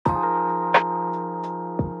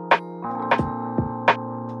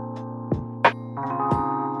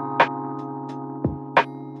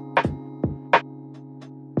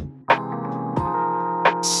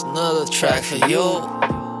for you.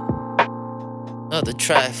 Another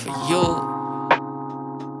track for you.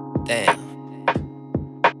 Damn.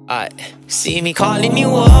 Alright. See me calling you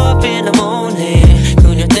up in the morning.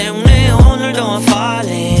 그녀 때문에 오늘도 I'm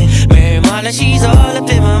falling. 매일마다 she's all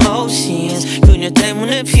up in my emotions. 그녀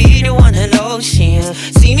때문에 필요한 hellotion.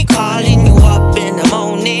 See me calling you up in the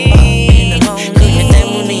morning. 그녀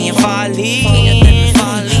때문에 I'm falling.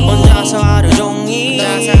 혼자서 하루 종일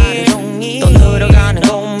또 늘어가는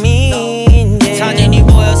고민. 사진이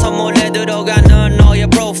보여서 몰래 들어가는 너의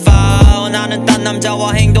프로파일. 나는 딴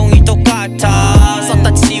남자와 행동이 똑같아.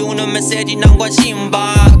 썼다 치우는 메시지 난 관심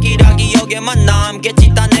밖이라 기억에만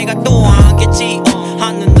남겠지. 딴 애가 또 안겠지.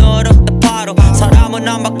 한눈을 없다 바로 사람은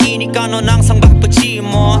안 바뀌니까 넌 항상 바쁘지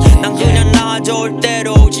뭐. 난 그냥 나 좋을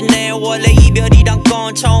대로 지내. 원래 이별이란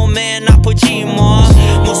건 처음엔 아프지 뭐.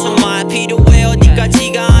 무슨 말 필요해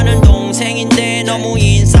어디까지가 아는 동생인데 너무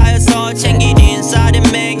인싸여서 챙길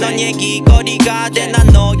인싸된 맥. 넌 얘기거리가 돼. 난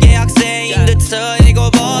너의 학생인 듯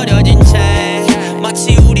읽어버려진 책.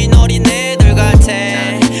 마치 우린 어린애들 같아.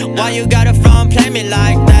 Why you gotta front play me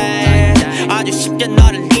like that. 아주 쉽게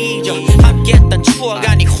너를 잊어. 함께했던 추억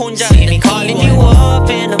아니 혼자 See me calling you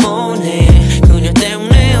up in the morning. 그녀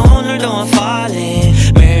때문에 오늘도 I'm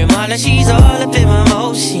falling. 매일마다 she's all up in my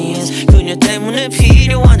emotions. 그녀 때문에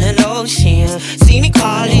필요한 hellotion. See me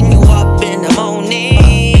calling you up in the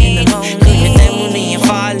morning. 그녀 때문에 I'm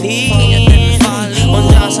falling.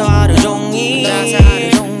 혼자서 하루 종일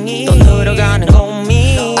또 늘어가는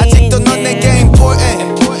고민. 아직도 넌 내게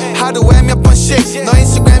important. 하루에 몇 번씩 너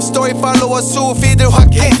인스타그램 스토리 팔로워 수 피드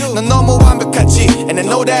확인. 넌 너무 완벽하지 and I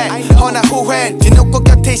know that. 허나 후회 뒤놓고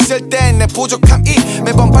곁에 있을 땐 내 부족함이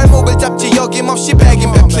매번 발목을 잡지 여김없이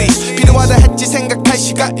begging back please. 필요하다 했지 생각할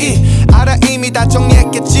시간이 알아 이미 다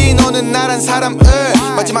정리했겠지. 너는 나란 사람을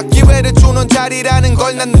마지막 기회를 주는 자리라는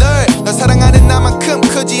걸 난 널 사랑하는 나만큼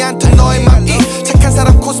크지 않던 너의 맘이 착한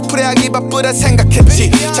사람 코스프레하기 바쁘다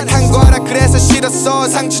생각했지. 착한 거 알아 그래서 싫었어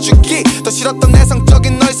상처 주기. 더 싫었던 내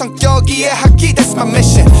성적인 너의 성격 이해하기. That's my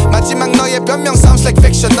mission. 마지막 너의 변명 sounds like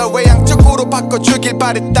fiction. 널 외향적으로 바꿔주길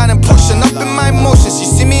바랬다는 portion. Up in my emotions you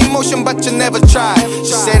see me in motion but you never try.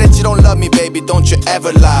 She said that you don't love me baby don't you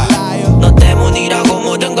ever lie. 너 때문이라고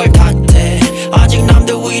모든 걸 탓해. 아직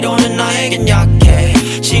남들 위로는 나에겐 약해.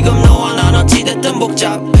 지금 너와 난 어찌됐든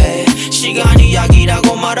복잡해. 시간이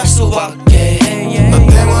약이라고 말할 수밖에. 너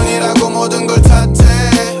때문이라고 모든 걸 탓해.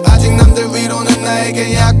 아직 남들 위로는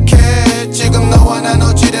나에게 약해. 지금 너와 난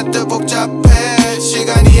어찌됐든 복잡해.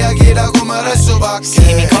 시간이 약이라고 말할 수밖에.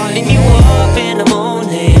 See me calling you up in the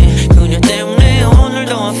morning. 그녀 때문에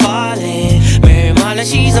오늘도 I'm falling. 매일마다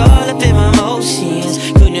she's all up in my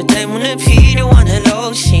emotions. 그녀 때문에 필요한 hello.